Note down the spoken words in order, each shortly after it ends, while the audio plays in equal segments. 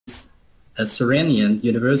at Serenian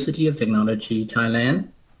University of Technology, Thailand,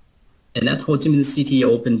 and at Ho Chi Minh City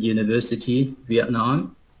Open University,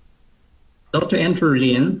 Vietnam. Dr. Andrew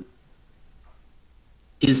Lian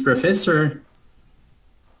is Professor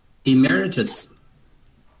Emeritus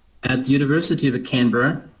at the University of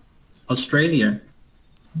Canberra, Australia.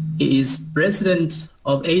 He is President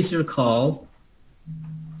of AsiaCALL,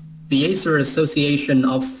 the Asia Association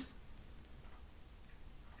of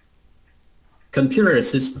Computer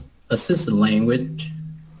Assisted Language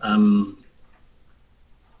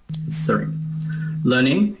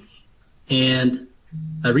Learning, and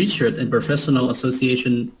a research and professional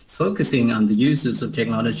association focusing on the uses of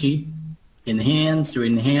technology to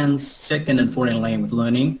enhance second and foreign language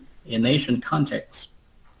learning in Asian contexts.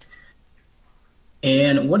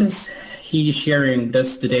 And what is he sharing with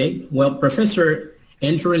us today? Well, Professor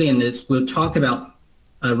Andrew Lian will talk about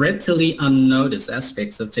relatively unnoticed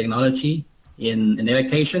aspects of technology in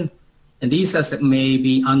education, and these aspects may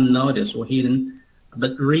be unnoticed or hidden,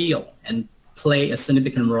 but real and play a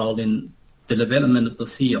significant role in the development of the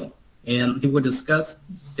field. And he will discuss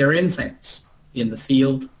their impacts in the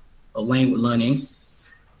field of language learning.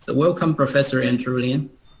 So welcome, Professor Andrew Lian.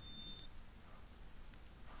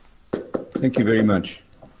 Thank you very much.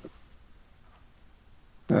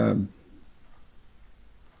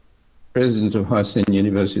 President of Hua-Sen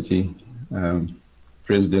University,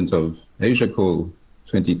 President of AsiaCALL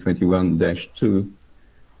 2021-2,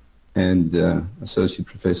 and Associate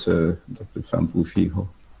Professor Dr. Pham Phu Phi Ho.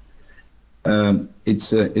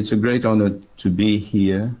 It's a great honor to be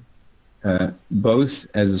here, both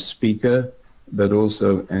as a speaker, but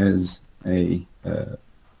also as a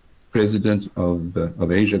president of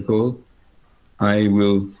AsiaCALL. I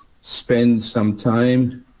will spend some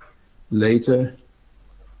time later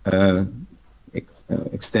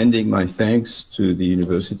extending my thanks to the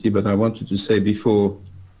university, but I wanted to say before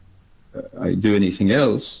I do anything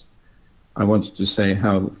else, I wanted to say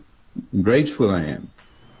how grateful I am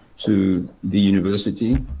to the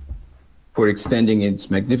university for extending its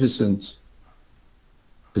magnificent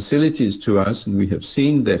facilities to us, and we have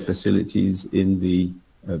seen their facilities in the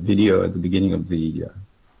video at the beginning of the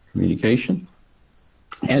communication.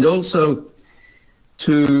 And also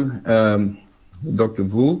to Dr.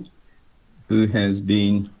 Vu, who has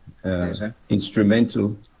been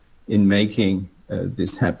instrumental in making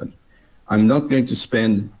this happen. I'm not going to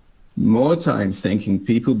spend more time thanking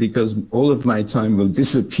people because all of my time will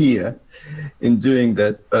disappear in doing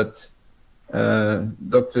that, but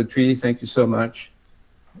Dr. Tree, thank you so much.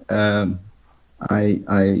 I,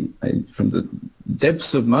 from the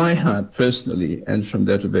depths of my heart personally and from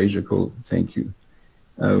that of AsiaCALL, thank you.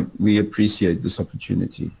 We appreciate this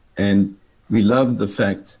opportunity, and we love the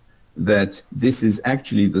fact that this is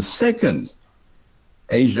actually the second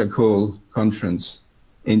AsiaCALL conference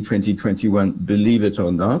in 2021, believe it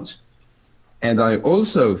or not. And I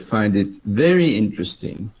also find it very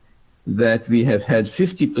interesting that we have had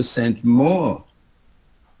 50% more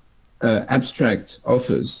abstract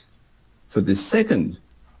offers for the second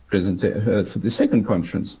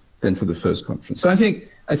conference than for the first conference. So I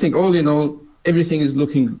think all in all, everything is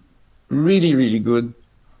looking really, really good.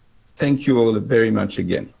 Thank you all very much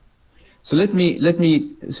again. So let me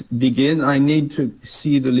begin. I need to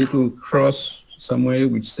see the little cross somewhere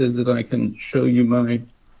which says that I can show you my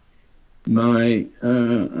do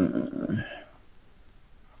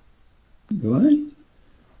I?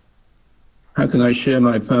 How can I share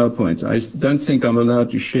my PowerPoint? I don't think I'm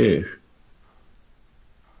allowed to share.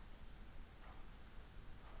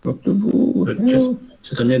 Dr. Vu,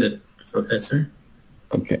 just a minute, Professor.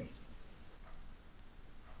 Okay.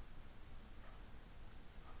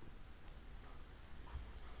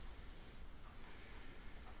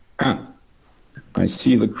 I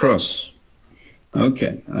see the cross.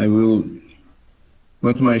 Okay, I will.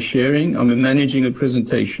 What am I sharing? I'm managing a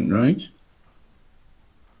presentation, right?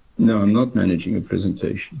 No, I'm not managing a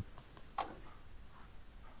presentation.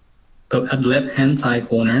 So at the left-hand side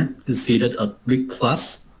corner, you see that a big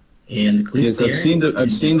plus, and click yes, there.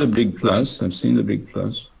 I've seen the big plus. I've seen the big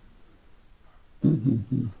plus.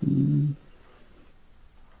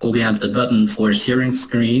 We have the button for sharing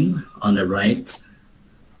screen on the right.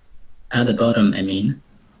 At the bottom, I mean.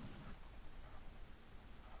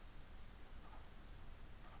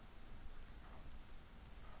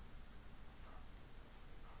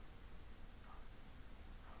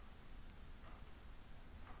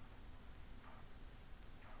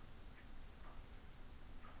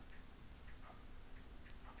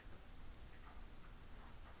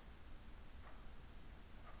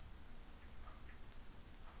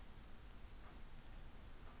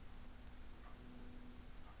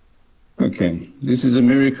 Okay, this is a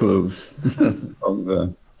miracle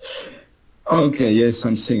of okay, yes,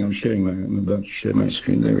 I'm sharing I'm about to share my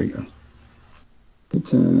screen. There we go.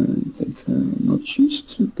 But I'm not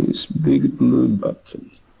used to this big blue button.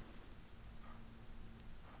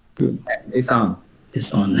 Good. It's on.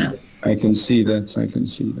 It's on now. I can see that,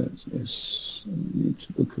 yes. I need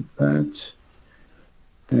to look at that.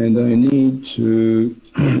 And I need to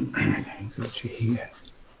go to here.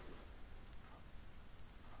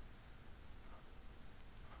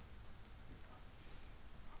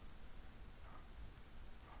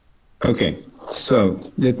 Okay,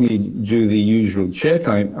 so let me do the usual check.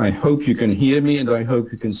 I hope you can hear me and I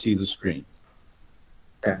hope you can see the screen.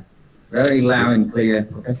 Yeah. Very loud and clear,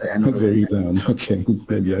 Professor Andrew. Very loud, okay.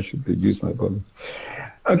 Maybe I should reduce my volume.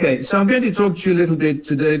 Okay, so I'm going to talk to you a little bit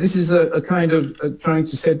today. This is a kind of trying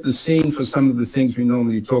to set the scene for some of the things we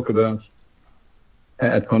normally talk about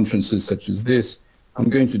at conferences such as this. I'm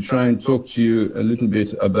going to try and talk to you a little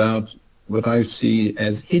bit about what I see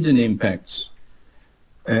as hidden impacts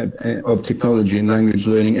of technology in language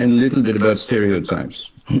learning, and a little bit about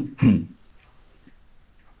stereotypes.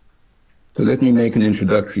 So let me make an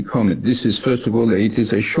introductory comment. This is, first of all, it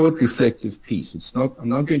is a short reflective piece. I'm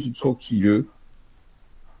not going to talk to you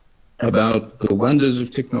about the wonders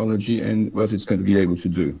of technology and what it's going to be able to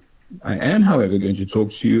do. I am, however, going to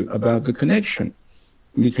talk to you about the connection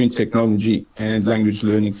between technology and language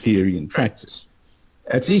learning theory and practice,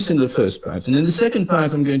 at least in the first part. And in the second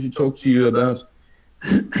part, I'm going to talk to you about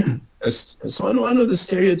one of the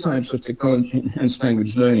stereotypes of technology-enhanced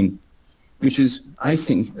language learning, which is, I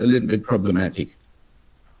think, a little bit problematic.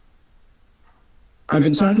 I've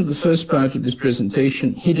entitled the first part of this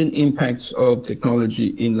presentation, Hidden Impacts of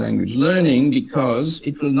Technology in Language Learning, because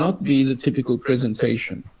it will not be the typical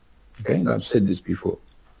presentation. Okay, and I've said this before.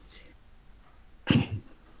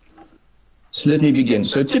 So let me begin.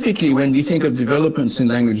 So typically when we think of developments in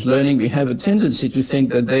language learning, we have a tendency to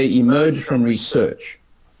think that they emerge from research,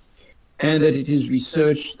 and that it is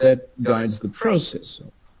research that guides the process,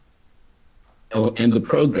 and the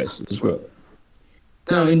progress as well.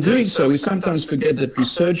 Now, in doing so, we sometimes forget that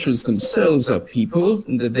researchers themselves are people,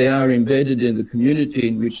 and that they are embedded in the community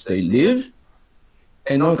in which they live,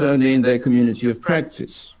 and not only in their community of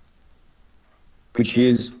practice, which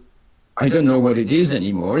is, I don't know what it is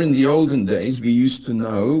anymore. In the olden days, we used to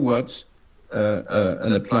know what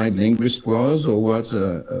an applied linguist was, or what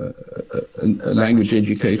a language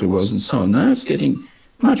educator was, and so on. Now it's getting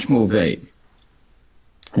much more vague.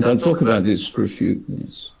 And I'll talk about this for a few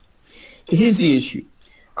minutes. So here's the issue.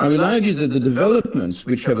 I will argue that the developments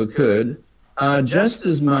which have occurred are just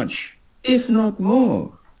as much, if not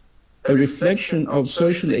more, a reflection of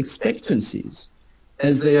social expectancies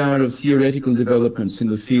as they are of theoretical developments in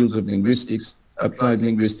the fields of linguistics, applied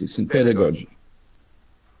linguistics, and pedagogy.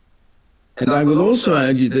 And I will also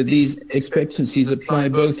argue that these expectancies apply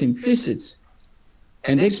both implicit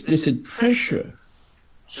and explicit pressure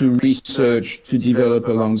to research to develop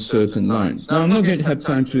along certain lines. Now, I'm not going to have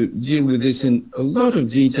time to deal with this in a lot of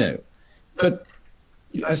detail, but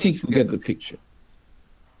I think you get the picture.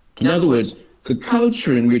 In other words, the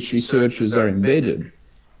culture in which researchers are embedded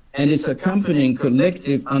and its accompanying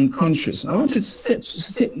collective unconscious. I want you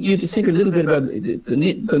to think a little bit about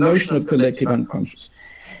the notion of collective unconscious.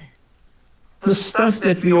 The stuff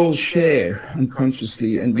that we all share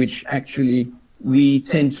unconsciously and which actually we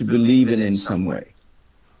tend to believe in some way.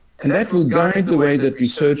 And that will guide the way that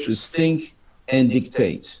researchers think and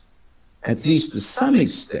dictate, at least to some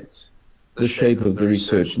extent, the shape of the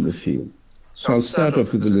research in the field. So I'll start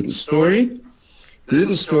off with a little story. The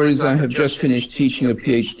little story is I have just finished teaching a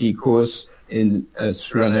PhD course in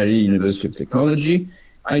Suranari University of Technology.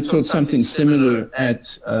 I taught something similar at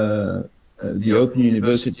the Open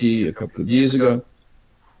University a couple of years ago.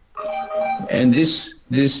 And this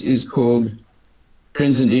is called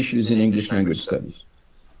Trends and Issues in English Language Studies.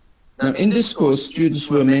 Now, in this course, students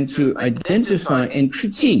were meant to identify and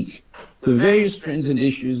critique the various trends and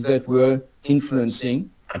issues that were influencing,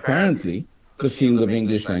 apparently, the field of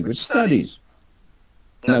English language studies.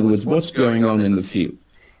 In other words, what's going on in the field?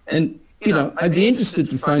 And, you know, I'd be interested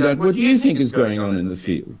to find out what you think is going on in the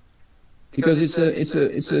field, because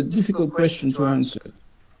it's a difficult question to answer.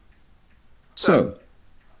 So,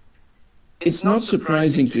 it's not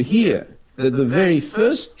surprising to hear that the very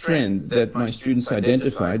first trend that my students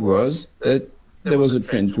identified was that there was a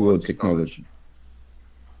trend toward technology.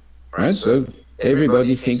 Right? So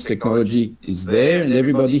everybody thinks technology is there and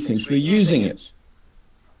everybody thinks we're using it.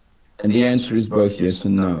 And the answer is both yes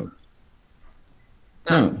and no.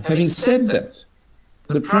 Now, having said that,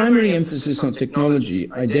 the primary emphasis on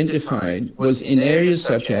technology identified was in areas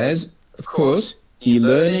such as, of course,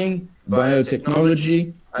 e-learning,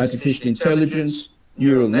 biotechnology, artificial intelligence,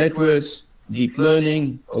 neural networks, deep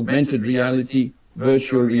learning, augmented reality,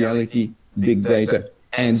 virtual reality, big data,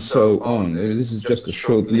 and so on. This is just a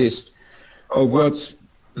short list of what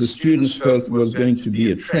the students felt was going to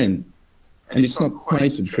be a trend, and it's not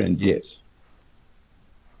quite a trend yet.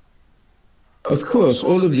 Of course,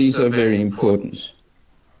 all of these are very important.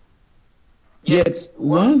 Yet,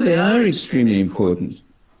 while they are extremely important,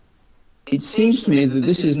 it seems to me that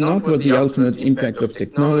this is not what the ultimate impact of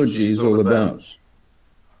technology is all about.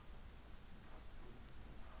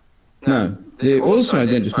 Now, they also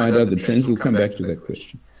identified other trends, we'll come back to that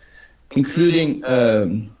question, including,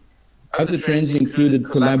 other trends included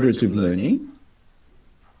collaborative learning.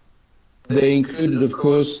 They included, of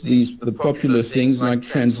course, the popular things like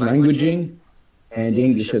translanguaging and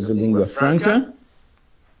English as a lingua franca,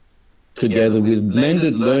 together with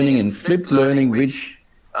blended learning and flipped learning, which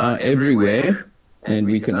are everywhere, and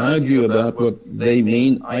we can argue about what they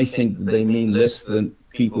mean. I think they mean less than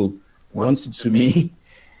people want it to mean,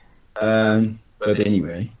 but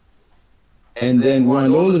anyway. And then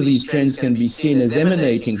while all of these trends can be seen as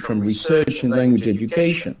emanating from research in language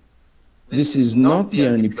education, this is not the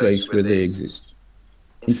only place where they exist.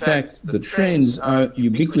 In fact, the trends are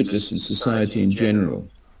ubiquitous in society in general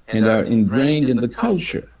and are ingrained in the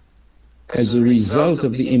culture as a result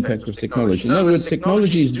of the impact of technology. In other words,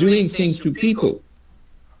 technology is doing things to people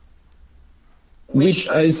which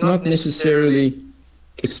is not necessarily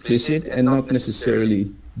explicit and not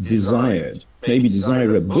necessarily desired. Maybe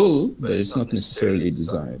desirable, but it's not necessarily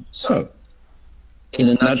desired. So, in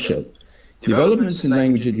a nutshell, developments in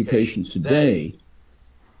language education today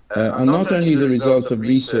are not only the result of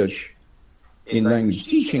research in language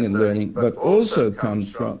teaching and learning, but also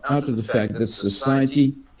comes out of the fact that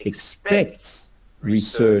society expects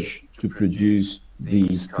research to produce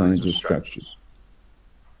these kinds of structures.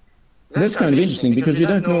 That's kind of interesting because we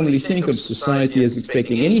don't normally think of society as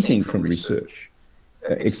expecting anything from research,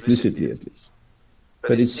 explicitly at least.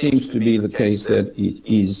 But it seems to be the case that it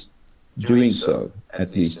is doing so,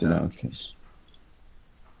 at least in our case.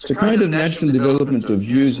 It's a kind of natural development of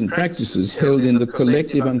views and practices held in the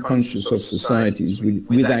collective unconscious of societies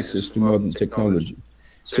with access to modern technology.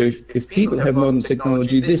 So if people have modern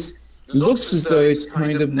technology, this looks as though it's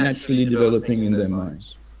kind of naturally developing in their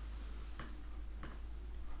minds.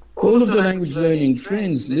 All of the language learning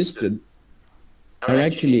trends listed are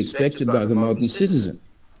actually expected by the modern citizen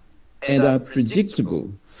and are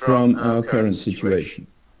predictable from our current situation.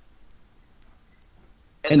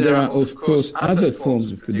 And there are, of course, other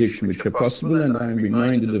forms of prediction which are possible, and I'm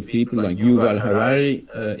reminded of people like Yuval Harari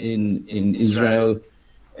in Israel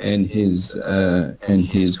and his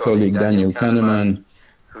colleague Daniel Kahneman,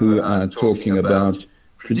 who are talking about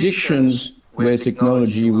predictions where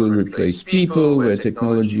technology will replace people, where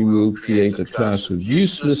technology will create a class of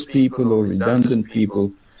useless people or redundant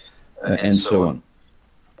people, and so on.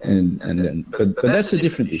 But that's a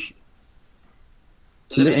different issue.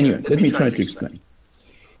 So anyway, let me try to explain.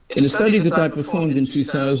 In a study that I performed in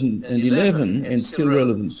 2011 and still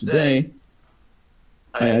relevant today,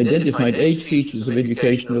 I identified 8 features of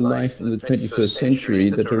educational life in the 21st century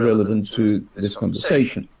that are relevant to this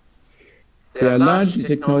conversation. They are largely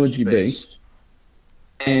technology-based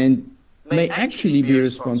and may actually be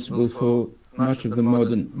responsible for much of the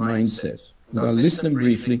modern mindset. I'll list them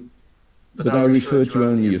briefly, but I'll refer to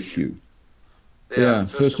only a few. They are,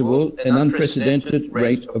 first of all, an unprecedented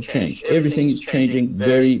rate of change. Everything is changing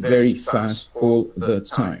very, very fast all the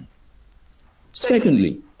time.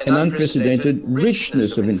 Secondly, an unprecedented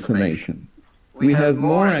richness of information. We have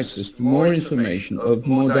more access to more information, of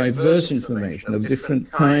more diverse information, of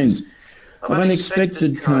different kinds, of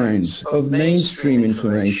unexpected kinds, of mainstream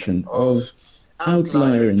information, of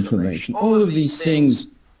outlier information. All of these things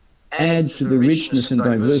add to the richness and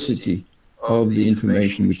diversity of the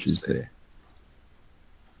information which is there.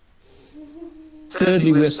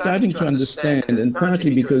 Thirdly, we're starting to understand, and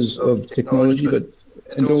partly because of technology,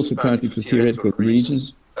 and also partly for theoretical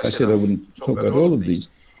reasons, I said I wouldn't talk about all of these,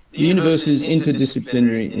 the universe is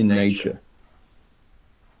interdisciplinary in nature.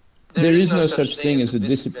 There is no such thing as a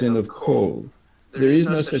discipline of CALL. There is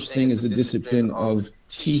no such thing as a discipline of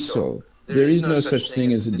TESOL. There is no such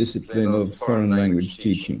thing as a discipline of foreign language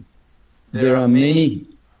teaching. There are many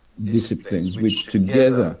disciplines which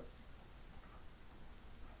together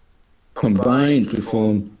combine to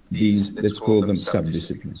form these, let's call them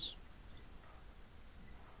subdisciplines.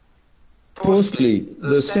 Fourthly,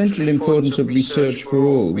 the central importance of research for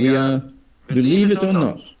all. We are, believe it or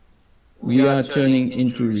not, we are turning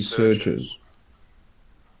into researchers.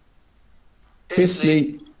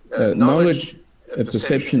 Fifthly, knowledge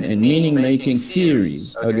perception and meaning-making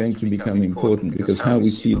theories are going to become important, because how we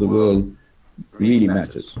see the world really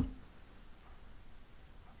matters.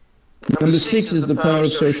 Number 6 is the power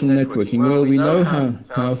of social networking. Well, we know how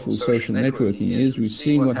powerful social networking is. We've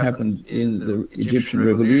seen what happened in the Egyptian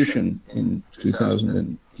revolution in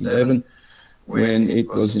 2011, when it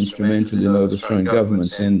was instrumental in overthrowing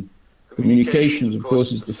governments. And communications, of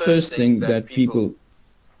course, is the first thing that people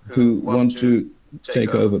who want to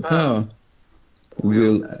take over power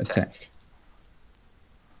will attack.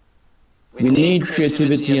 We need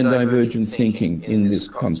creativity and divergent thinking in this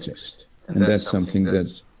context, and that's something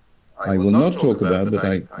that I will not talk about, but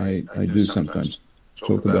I do sometimes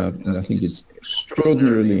talk about, and I think it's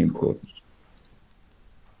extraordinarily important.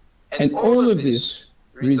 And all of this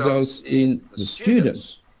results in the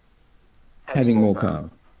students having more power.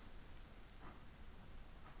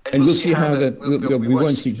 And we'll see how that, we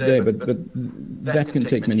won't see today, but that can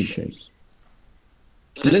take many shapes.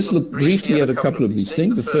 Let's look briefly at a couple of these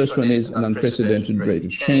things. The first one is an unprecedented rate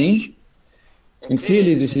of change. And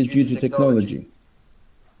clearly this is due to technology.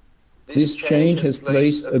 This change has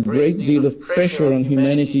placed a great deal of pressure on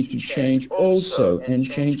humanity to change also, and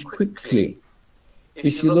change quickly.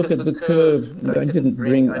 If you look at the curve, I didn't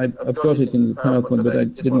bring, I've got it in the PowerPoint, but I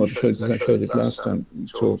didn't want to show it because I showed it last time we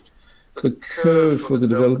talked. The curve for the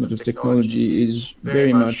development of technology is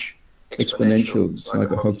very much exponential. It's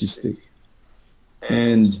like a hockey stick.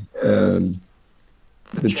 And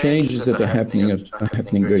the changes that are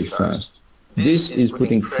happening very fast. This is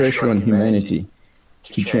putting pressure on humanity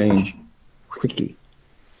to change quickly.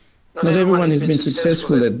 Not everyone has been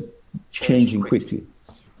successful at changing quickly.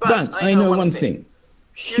 But I know one thing.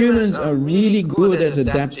 Humans are really good at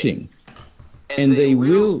adapting, and they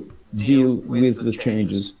will deal with the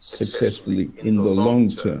changes successfully in the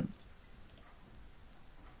long term.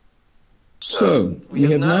 So, we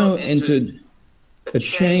have now entered a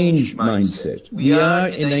change mindset. We are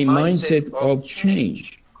in a mindset of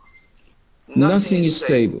change. Nothing is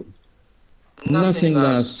stable. Nothing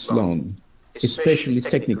lasts long, especially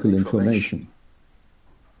technical information.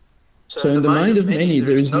 So in the mind of many,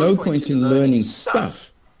 there is no point in learning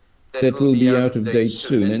stuff that will be out of date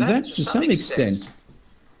soon. And that, to some extent,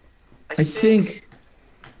 I think,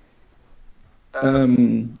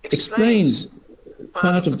 explains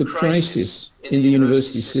part of the crisis in the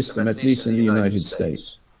university system, at least in the United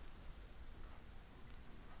States.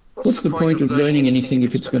 What's the point of learning anything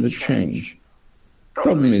if it's going to change?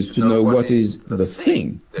 Problem is to know what is the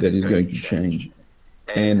thing that is going to change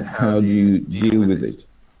and how do you deal with it.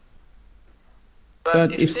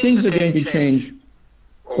 But if things are going to change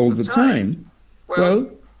all the time, well,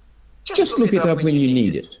 just look it up when you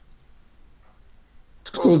need it.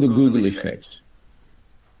 It's called the Google effect.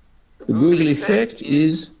 The Google effect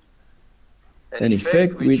is an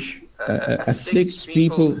effect which afflicts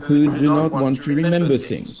people who do not want to remember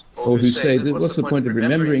things, or who say, what's the point of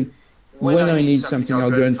remembering? When I need something,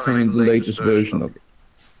 I'll go and find the latest version of it.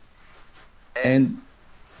 And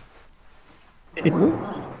it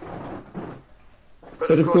works.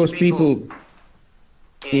 But of course, people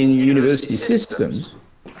in university systems,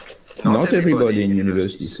 not everybody in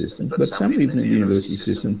university systems, but some people in the university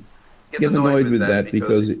system get annoyed with that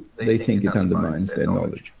because they think it undermines their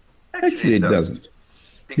knowledge. Actually, it doesn't,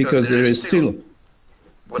 because there is still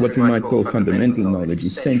what we might call fundamental knowledge,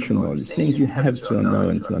 essential knowledge, things you have to know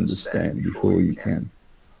and to understand before you can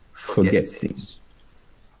forget things.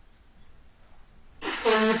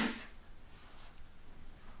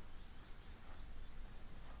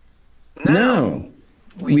 Now,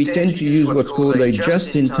 we tend to use what's called a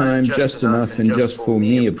just-in-time, just-enough, and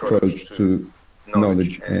just-for-me approach to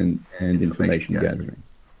knowledge and information gathering.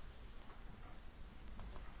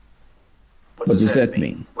 What does that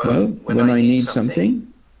mean? Well, when I need something,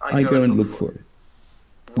 I go and look for it.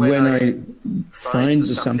 When I find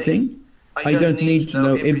the something, I don't need to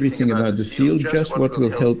know everything about the field, just what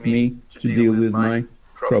will help me to deal with my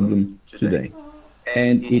problem today.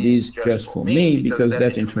 And it is just for me because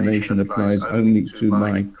that information applies only to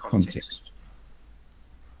my context.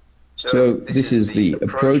 So this is the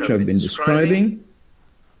approach I've been describing,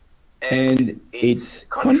 and it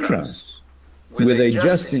contrasts with a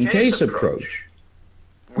just-in-case approach,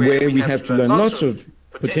 where we have to learn lots of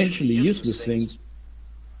potentially useless things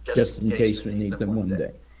just in case we need them one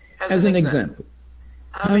day. As an example,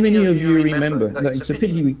 how many of you remember, it's a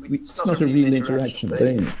pity it's not a real interaction, but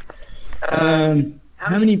anyway,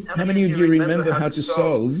 how many of you remember how to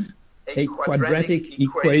solve a quadratic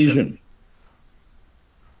equation,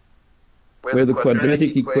 where the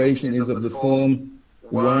quadratic equation is of the form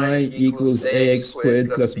y equals ax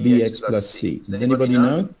squared plus bx plus c? Does anybody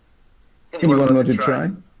know? Anyone want to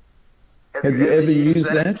try? Have you ever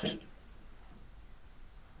used that?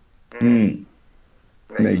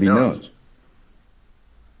 Maybe not.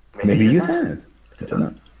 Maybe you have. I don't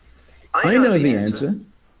know. I know the answer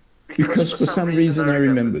because for some reason I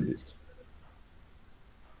remembered it.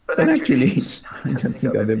 But actually, I don't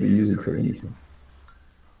think I've ever used it for anything.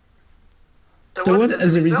 So what,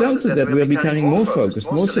 as a result of that, we are becoming more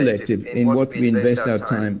focused, more selective in what we invest our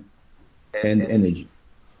time and energy.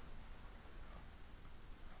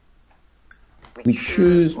 We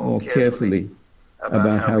choose more carefully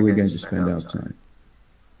about how we're going to spend our time.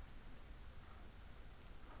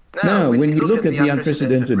 Now, when we look at the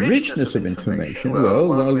unprecedented richness of information, well,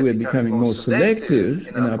 while we're becoming more selective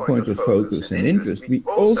in our point of focus and interest, we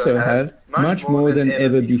also have much more than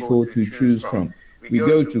ever before to choose from. We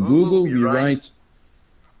go to Google, we write,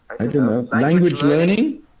 I don't know, language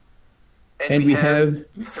learning, and we have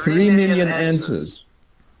 3 million answers.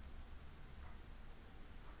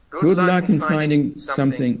 Good luck in finding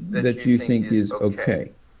something that you think is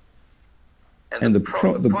okay. And the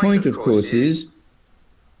point, of course, is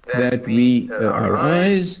that our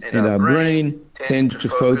eyes and our brain tend to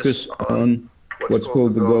focus on what's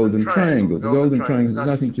called the golden triangle. The golden triangle has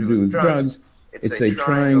nothing to do with drugs. It's a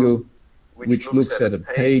triangle which looks at a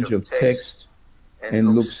page of text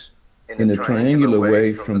and looks in a triangular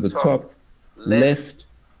way from the top left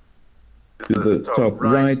to the top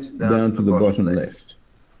right down to the bottom left.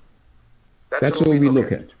 That's all we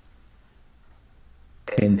look at.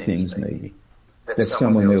 10 things maybe that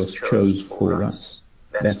someone else chose for us.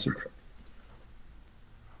 That's it.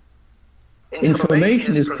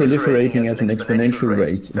 Information is proliferating at an exponential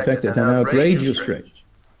rate, in fact at an outrageous rate.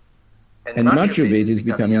 And much of it is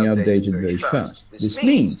becoming outdated very fast. This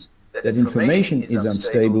means that information is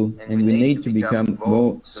unstable and we need to become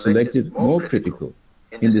more selective, more critical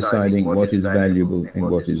in deciding what is valuable and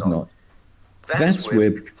what is not. That's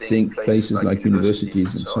where places like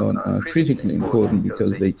universities and so on are critically important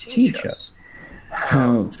because they teach us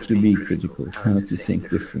how to be critical, how to think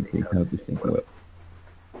differently, how to think well.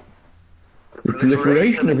 The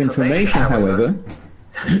proliferation of information, however,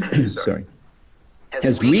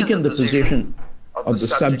 has weakened the position of the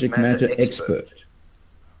subject matter expert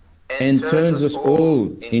and turns us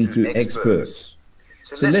all into experts.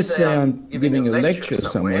 So let's say I'm giving a lecture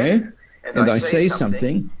somewhere and I say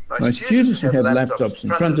something, my students who have laptops in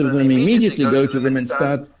front of them immediately go to them and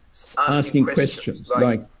start asking questions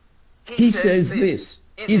like, he says this,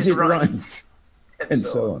 is it right? And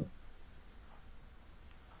so on.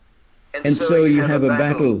 And so you have a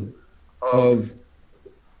battle of,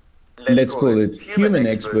 let's call it, human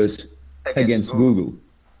experts against Google.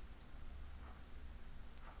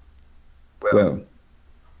 Well,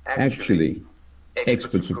 actually,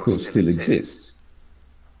 experts of course still exist.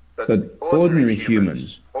 But ordinary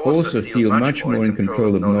humans also feel much more in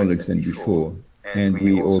control of knowledge than before, and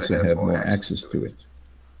we also have more access to it.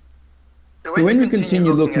 So when we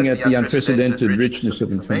continue looking at the unprecedented richness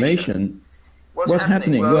of information, what's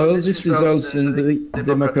happening? Well, this results in the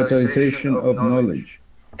democratization of knowledge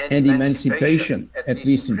and emancipation, at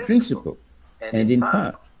least in principle and in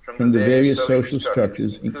part, from the various social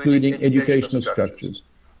structures, including educational structures,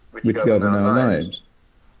 which govern our lives.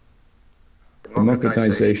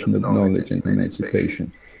 Democratization of knowledge and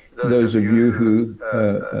emancipation. Those of you who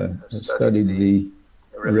studied the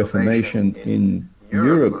Reformation in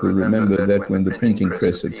Europe will remember that when the printing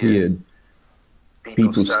press appeared,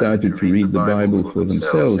 people started to read the Bible for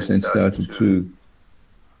themselves and started to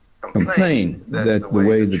complain that the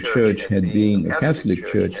way the church had been, the Catholic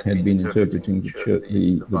Church had been interpreting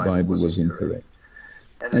the Bible was incorrect.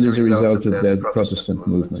 And as a result of that, the Protestant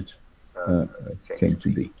movement came to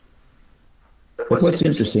be. But what's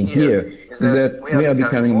interesting here is that we are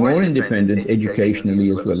becoming more independent educationally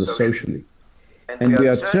as well as socially. And we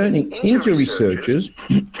are turning into researchers,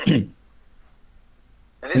 and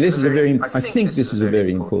this is I think this is a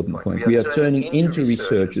very important point. We are turning into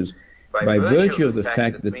researchers by virtue of the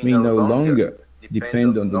fact that we no longer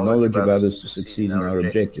depend on the knowledge of others to succeed in our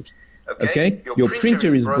objectives. Okay? Your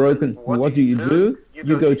printer is broken. What do? You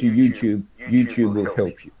go to YouTube. YouTube will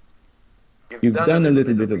help you. You've done a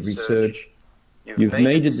little bit of research. You've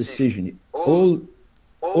made a decision.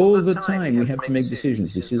 All the time we have to make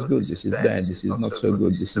decisions. This is good, this is bad, this is not so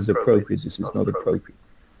good, this is appropriate, this is not appropriate.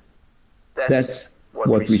 That's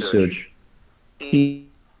what research is.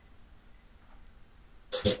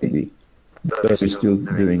 But we're still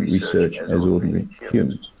doing research as ordinary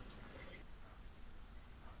humans.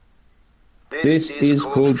 This is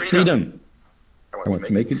called freedom. I want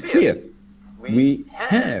to make it clear. We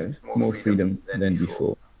have more freedom than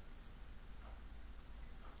before.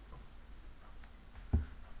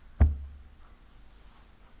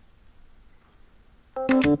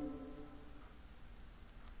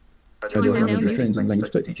 behind the trends in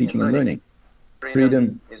language teaching and learning.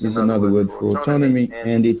 Freedom is another word for autonomy,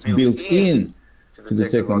 and it's built in to the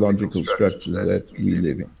technological structures that we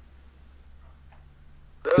live in.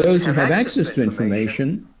 Those who have access to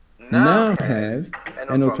information now have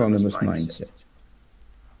an autonomous mindset.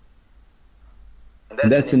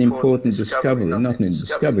 That's an important discovery, not an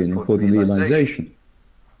discovery, an important realization.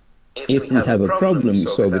 If we have a problem, we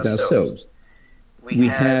solve it ourselves. We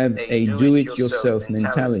have a do-it-yourself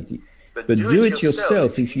mentality. But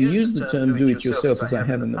do-it-yourself, if you use the term do-it-yourself as I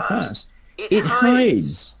have in the past, it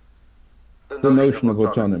hides the notion of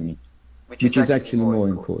autonomy, which is actually more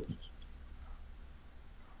important.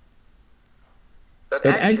 But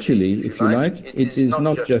actually, if you like, it is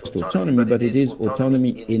not just autonomy, but it is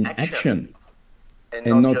autonomy in action.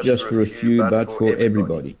 And not just for a few, but for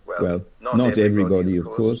everybody. Well, not everybody, of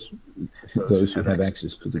course, those who have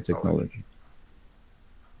access to the technology.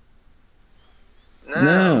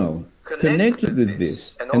 Now, connected with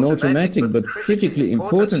this, an automatic but critically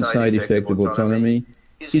important side effect of autonomy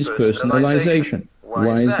is personalization.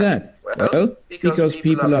 Why is that? Well, because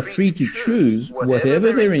people are free to choose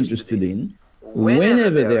whatever they're interested in,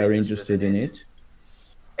 whenever they are interested in it,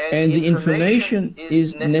 and the information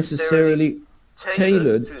is necessarily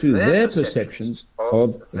tailored to their perceptions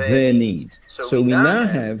of their needs. So we now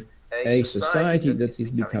have a society that is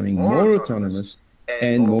becoming more autonomous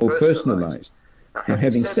and more personalized. Now,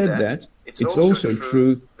 having said that, it's also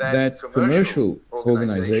true that commercial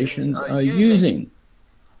organizations are using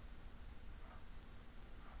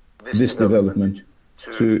this development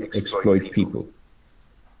to exploit people.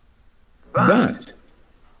 But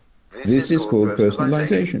this is called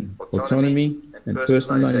personalization. Autonomy and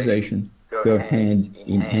personalization go hand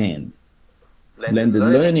in hand. Blended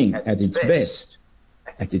learning at its best,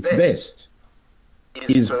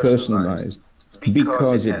 is personalized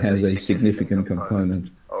because it has a significant component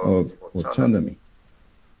of autonomy.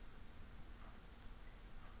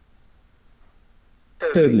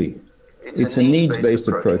 Thirdly, it's a needs-based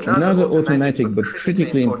approach. Another automatic but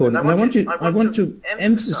critically important. And I want to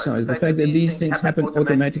emphasize the fact that these things happen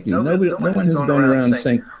automatically. No one has gone around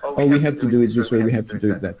saying, oh, we have to do it this way, we have to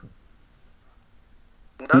do it that way.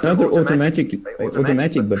 Another automatic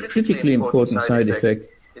but critically important side effect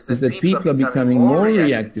is that people are becoming more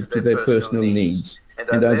reactive to their personal needs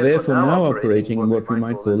and are therefore now operating in what we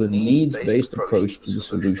might call a needs-based approach to the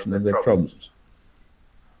solution of their problems.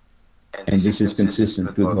 And this is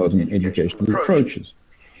consistent with modern educational approaches.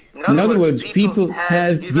 In other words, people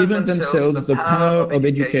have given themselves the power of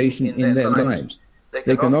education in their lives.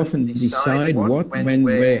 They can often decide what, when,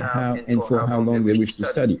 where, how, and for how long they wish to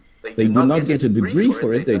study. They do not get a degree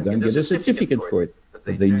for it, they don't get a certificate for it, but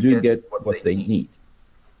they do get what they need.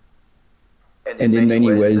 And in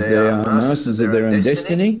many ways they are masters of their own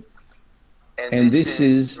destiny, and this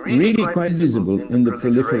is really quite visible in the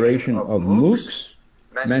proliferation of MOOCs,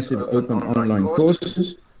 massive open online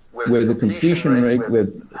courses, where the completion rate, where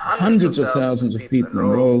hundreds of thousands of people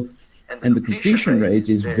enroll, and the completion rate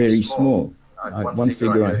is very small. One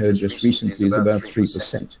figure I heard just recently is about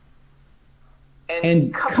 3%.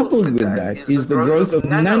 And coupled with that is the growth of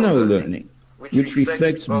nano-learning, which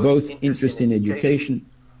reflects both interest in education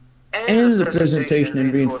and the presentation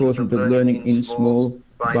and reinforcement of learning in small,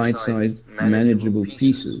 bite-sized, manageable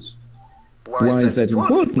pieces. Why is that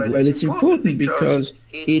important? Well, it's important because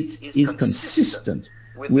it is consistent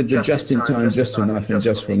with the just-in-time, just enough, and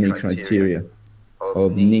just for me criteria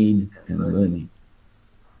of need and learning.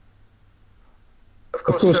 Of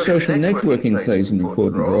course, social networking plays an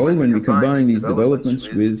important role when we combine these developments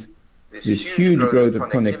with this huge growth of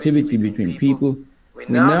connectivity between people. We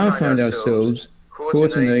now find ourselves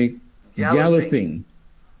caught in a galloping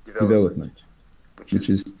development, which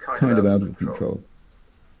is kind of out of control.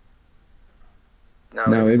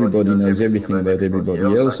 Now everybody knows everything about everybody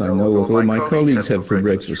else. I know what all my colleagues have for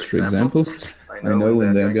breakfast, for example. I know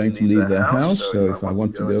when they're going to leave their house, so if I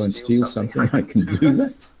want to go and steal something, I can do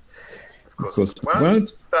that. Of course I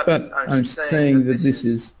won't, but I'm saying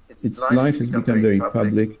that life has become very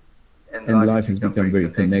public, and life has become very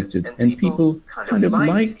connected, and people kind of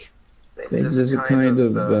like, there's a kind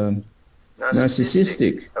of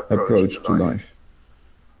narcissistic approach to life.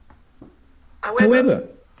 However,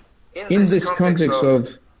 in this context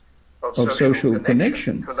of social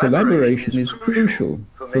connection, collaboration is crucial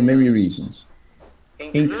for many reasons,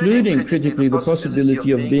 including critically the possibility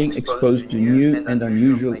of being exposed to new and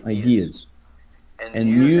unusual ideas.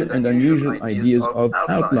 And new and unusual ideas of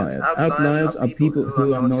outliers. Outliers are people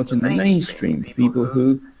who are not in the mainstream, people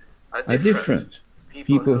who are different,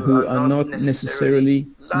 people who are not necessarily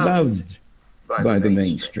loved by the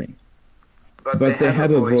mainstream. But they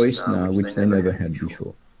have a voice now which they never had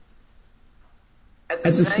before. At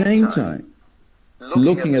the same time,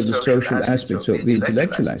 looking at the social aspects of the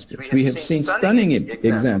intellectual aspects, we have seen stunning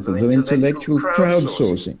examples of intellectual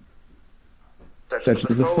crowdsourcing, such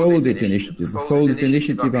as the Foldit Initiative. The Foldit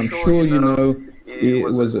Initiative, I'm sure you know, it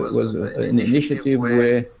was an initiative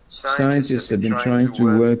where scientists have been trying to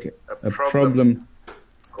work a problem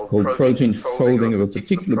called protein folding of a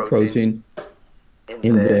particular protein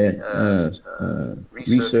in their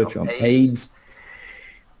research on AIDS.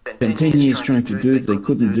 Spent 10 years trying to do it, they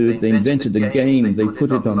couldn't do it, they invented a game, they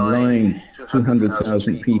put it online,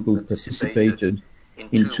 200,000 people participated.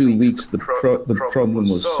 In 2 weeks the problem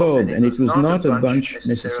was solved, and it was not a bunch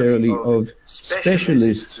necessarily of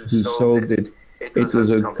specialists who solved it, it was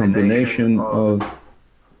a combination of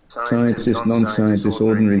scientists, non-scientists,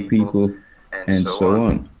 ordinary people, and so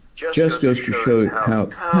on. Just goes to show how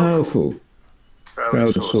powerful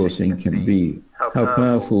crowdsourcing can be, how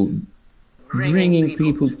powerful bringing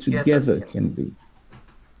people together can be.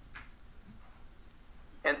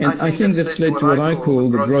 And I think that's led to what I call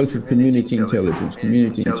the growth of community intelligence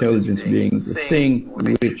being the thing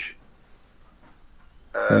which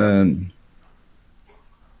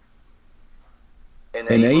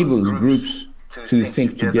enables groups to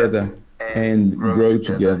think together and grow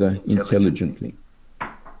together intelligently.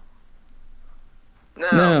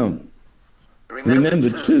 Now, remember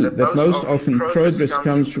too that most often progress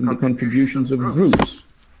comes from the contributions of groups.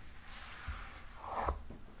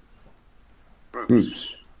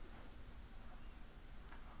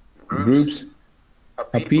 Groups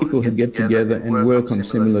are people who get together and work on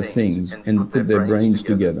similar things and put their brains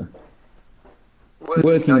together.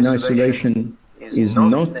 Working in isolation is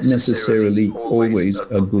not necessarily always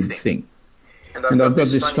a good thing. And I've got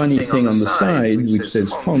this funny thing on the side which says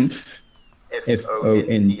FONPH,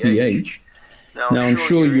 F-O-N-P-H. Now I'm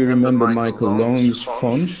sure you remember Michael Long's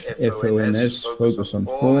FONPH, F-O-N-S, focus on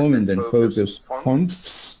form, and then focus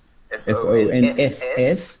FONPHs,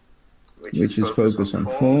 F-O-N-F-S, which is focus on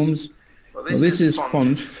forms. Well, this is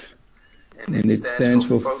FONPH, and it stands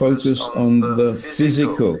for focus on the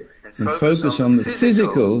physical. And focus on the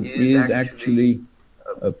physical is actually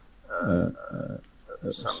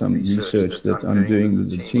some research that I'm doing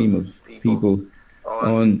with a team of people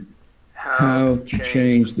on how to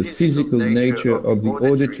change the physical nature of the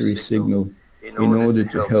auditory signal in order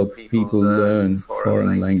to help people learn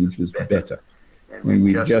foreign languages better. And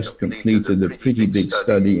we just completed a pretty big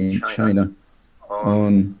study in China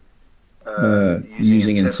on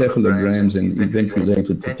using encephalograms and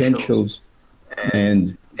event-related potentials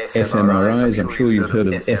and fMRIs. I'm sure you've heard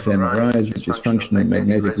of fMRIs, which is functional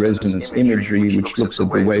magnetic resonance imagery, which looks at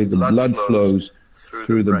the way the blood flows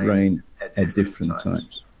through the brain at different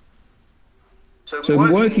times. So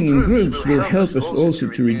working in groups will help us also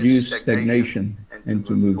to reduce stagnation and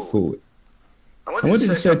to move forward. I wanted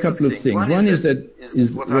to say a couple of things. One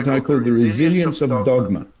is what I call the resilience of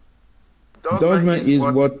dogma. Dogma is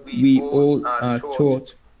what we all are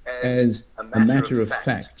taught as a matter of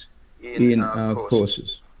fact in our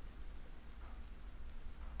courses.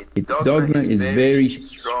 Dogma is very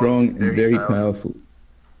strong and very powerful.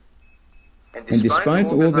 And despite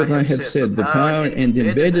all that I have said, the power and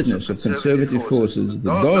embeddedness of conservative forces,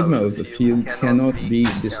 the dogma of the field cannot be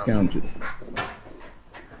discounted.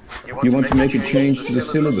 You want to make a change to the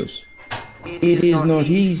syllabus. It is not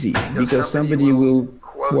easy because somebody will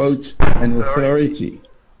quote an authority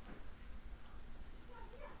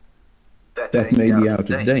that may be out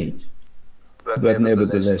of date, but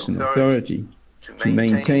nevertheless an authority to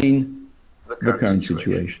maintain the current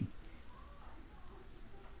situation.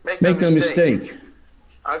 Make no mistake,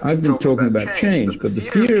 I've been talking about change, but the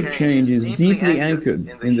fear of change is deeply anchored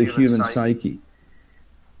in the human psyche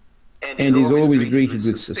and is always greeted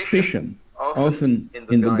with suspicion, often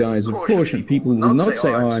in the guise of caution. People will not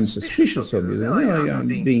say, oh, I'm suspicious of you. They'll say, oh,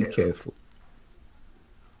 I'm being careful,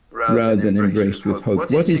 rather than embraced with hope.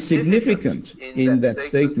 What is significant in that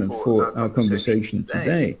statement for our conversation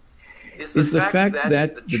today is the fact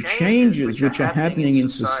that the changes which are happening in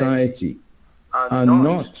society are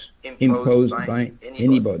not imposed by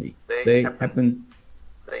anybody. They happen,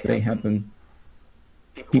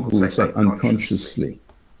 people would say, unconsciously.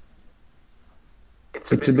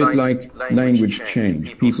 It's a bit like language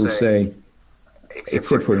change. People say,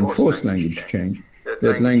 except for enforced language change,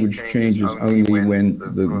 that language changes only when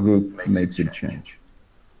the group makes it change.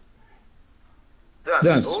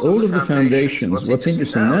 Thus, all of the foundations, what's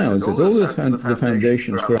interesting now is that all the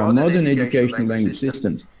foundations for our modern educational language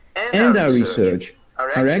systems and our research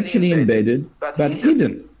are actually embedded but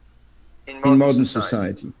hidden in modern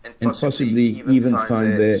society and possibly even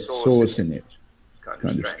find their source in it.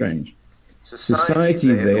 Kind of strange.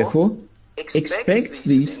 Society, therefore, expects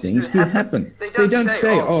these things to happen. They don't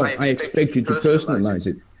say, oh, I expect you to personalize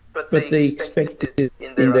it, but they expect it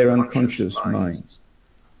in their unconscious minds.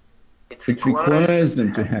 It requires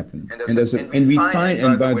them to happen. And we find,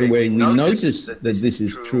 and by the way, we notice that this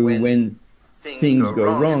is true when things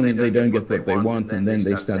go wrong and they don't get what they want, and then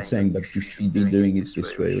they start saying, but you should be doing it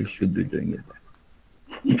this way, or you should be doing it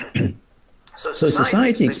that way. So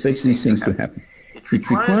society expects these things to happen. It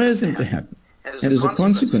requires them to happen. And as a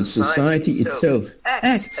consequence, society itself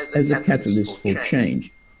acts as a catalyst for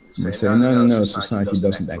change. And we say, no, society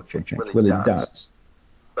doesn't act for change. Well, it does.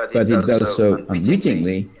 But it does so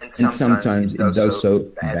unwittingly, and sometimes it does so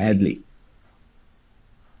badly.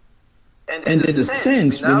 And in a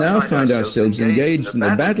sense, we now find ourselves engaged in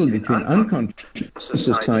a battle between unconscious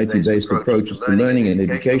society-based approaches to learning and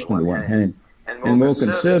education on the one hand, and more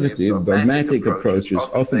conservative, dogmatic approaches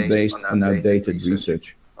often based on outdated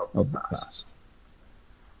research of the past.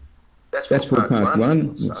 That's for part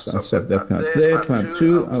one. I'll set that part there. Part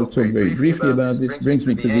two, I'll talk very briefly about this. Brings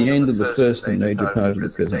me to the end of the first and major part of the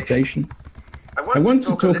presentation. I want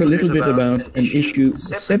to talk a little bit about an issue, a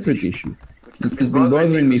separate issue, which has been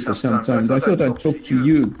bothering me for some time. I thought I'd talk to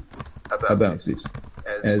you about this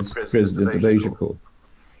as President of AsiaCALL.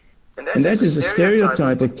 And that is a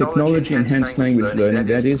stereotype of technology-enhanced language learning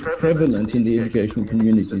that is prevalent in the educational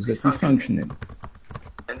communities that we function in.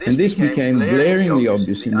 And this became glaringly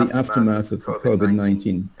obvious in the aftermath of the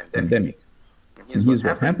COVID-19 pandemic. And here's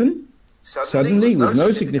what happened. Suddenly, with no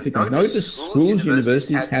significant notice, schools,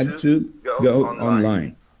 universities had to go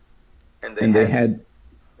online. And they had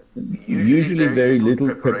usually very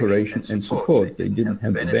little preparation and support. They didn't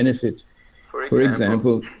have the benefit, for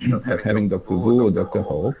example, of having Dr. Wu or Dr.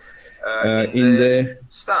 Ho in their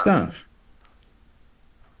staff.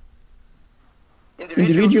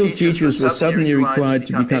 Individual teachers were suddenly required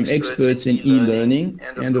to become experts in e-learning,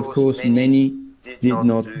 and of course many did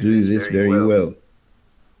not do this very well.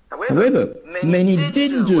 However, many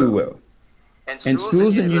did do well, and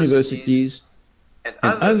schools and universities and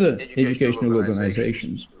other educational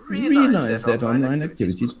organizations realized that online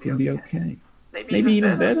activities could be okay, maybe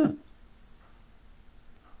even better.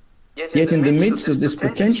 Yet in the midst of this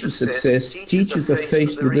potential success, teachers are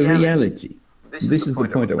faced with the reality. This is the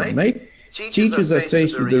point I want to make. Teachers are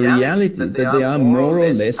faced with the reality that they are more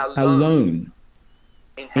or less alone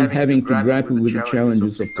in having to grapple with the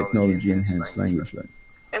challenges of technology-enhanced language learning.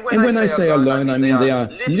 And when I say alone, I mean they are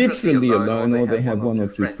literally alone, or they have one or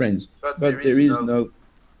two friends, but there is no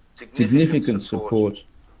significant support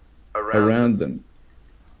around them.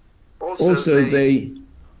 Also,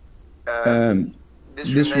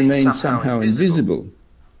 this remains somehow invisible,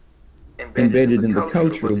 embedded in the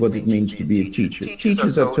culture of what it means to be a teacher.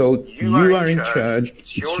 Teachers are told, you are in charge,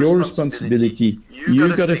 it's your responsibility,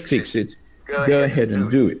 you've got to fix it, go ahead and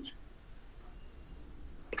do it.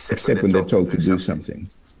 Except when they're told to do something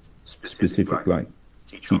specific, like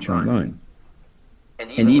teach online.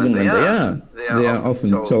 And even when they are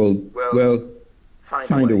often told, well,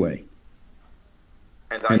 find a way.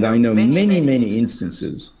 And I know many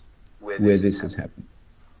instances where this has happened.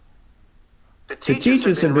 So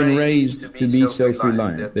teachers have been raised to be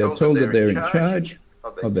self-reliant. They're told that they're in charge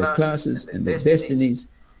of their classes and their destinies,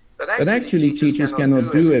 but actually teachers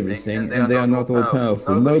cannot do everything, and they are not all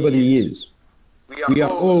powerful. Nobody is. We are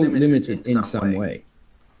all limited in some way.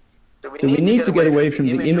 So we need to get away from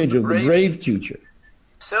the image of the brave teacher,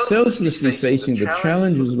 selflessly facing the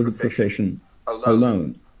challenges of the profession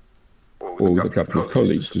alone, or with a couple of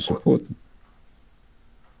colleagues to support them.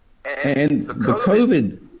 And the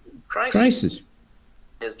COVID crisis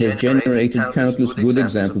has generated countless good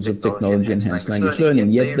examples of technology-enhanced language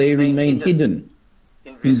learning, yet they remain hidden,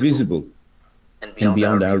 invisible, and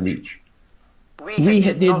beyond our reach. We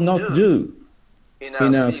did not do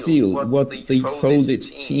in our field what the Foldit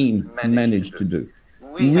team managed to do.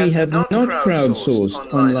 We have not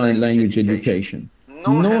crowdsourced online language education,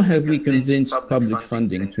 nor have we convinced public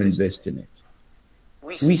funding to invest in it.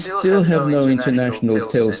 We still have no international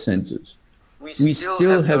TEL centers. We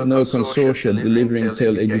still have no consortia delivering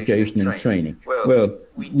TEL education and training. Well,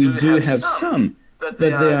 we do have some, but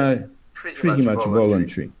they are pretty much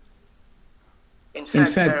voluntary. In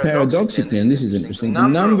fact, paradoxically, and this is interesting, the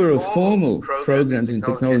number of formal programs in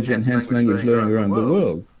technology-enhanced language learning around the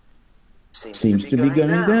world seems to be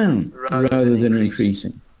going down rather than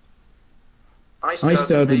increasing. I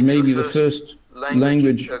started maybe the first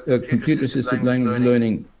computer-assisted language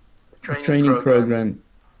learning training program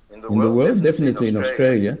in the world, definitely in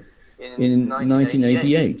Australia, in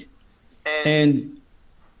 1988. And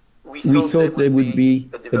we thought there would be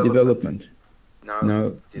a development.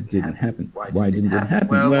 No, it didn't happen. Why didn't it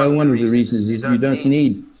happen? Well, one of the reasons is you don't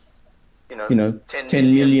need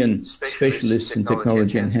 10 million specialists in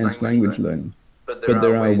technology-enhanced language learning. But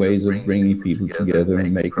there are ways of bringing people together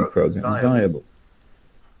and making programs viable.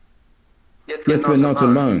 Yet we're not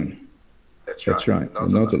alone. That's right, we're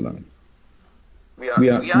not alone. We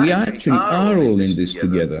actually are all in this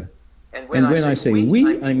together. And when I say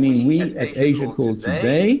we, I mean we at AsiaCALL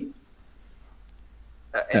today,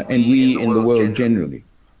 and we in the world generally.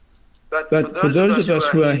 But for those of us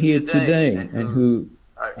who are here today and who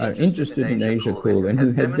are interested in AsiaCALL and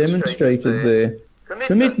who have demonstrated their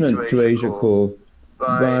commitment to AsiaCALL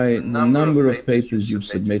by the number of papers you've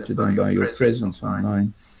submitted and by your presence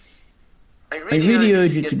online, I really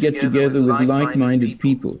urge you to get together with like-minded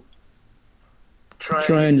people to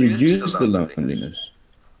try and reduce the loneliness,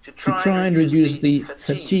 to try and reduce the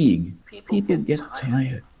fatigue. People get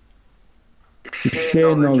tired. To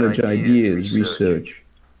share knowledge, ideas, research,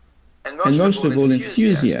 and most of all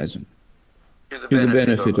enthusiasm to the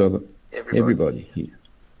benefit of everybody here.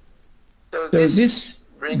 So this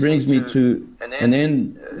brings me to the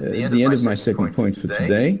end of my second point for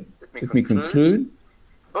today. Let me conclude.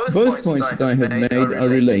 Both points that I have made are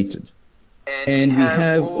related, and we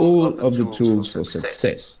have all of the tools for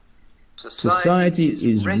success. Society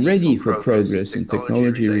is ready for progress in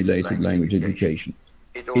technology-related language education.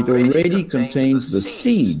 It already contains the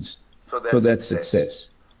seeds for that success,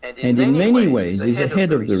 and in many ways is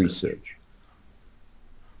ahead of the research.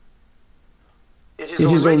 It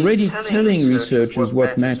is already telling researchers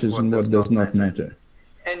what matters and what does not matter.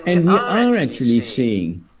 And we are actually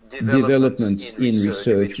seeing developments in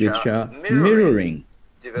research which are mirroring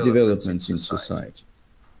developments in society.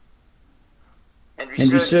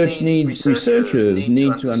 And researchers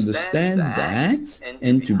need to understand that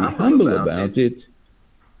and to be humble about it.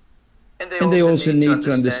 And they also need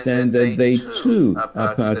to understand that they too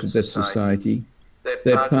are part of that society,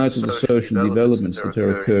 they're part of the social developments that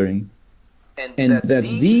are occurring, and that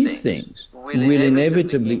these things will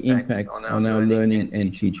inevitably impact on our learning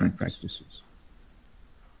and teaching practices.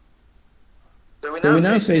 So we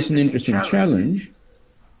now face an interesting challenge.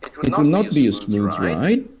 It will not be a smooth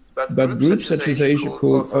ride, but groups such as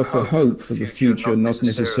AsiaCALL offer hope for the future, not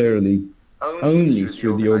necessarily only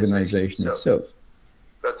through the organization itself,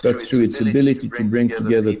 but through its ability to bring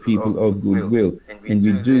together people of goodwill. And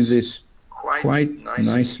we do this quite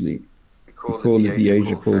nicely. We call it the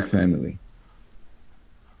AsiaCALL family.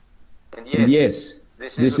 And yes,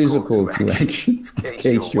 this is a call to action, in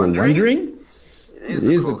case you're wondering. It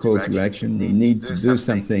is a call to action. We need to do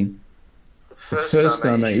something. The first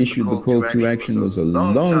time I issued the call to action was a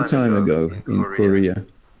long time ago in Korea,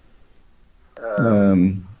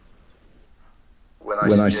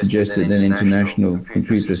 when I suggested an international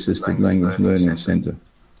computer-assisted language learning center.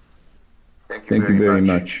 Thank you very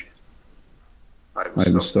much. I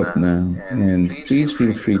will stop now, and please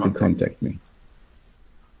feel free to contact me.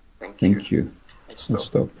 Thank you. I'll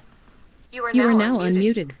stop. You are now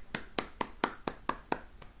unmuted.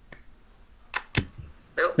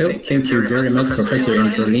 Well, thank you very much, Professor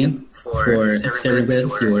Lian, for sharing with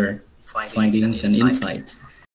us your findings and insights.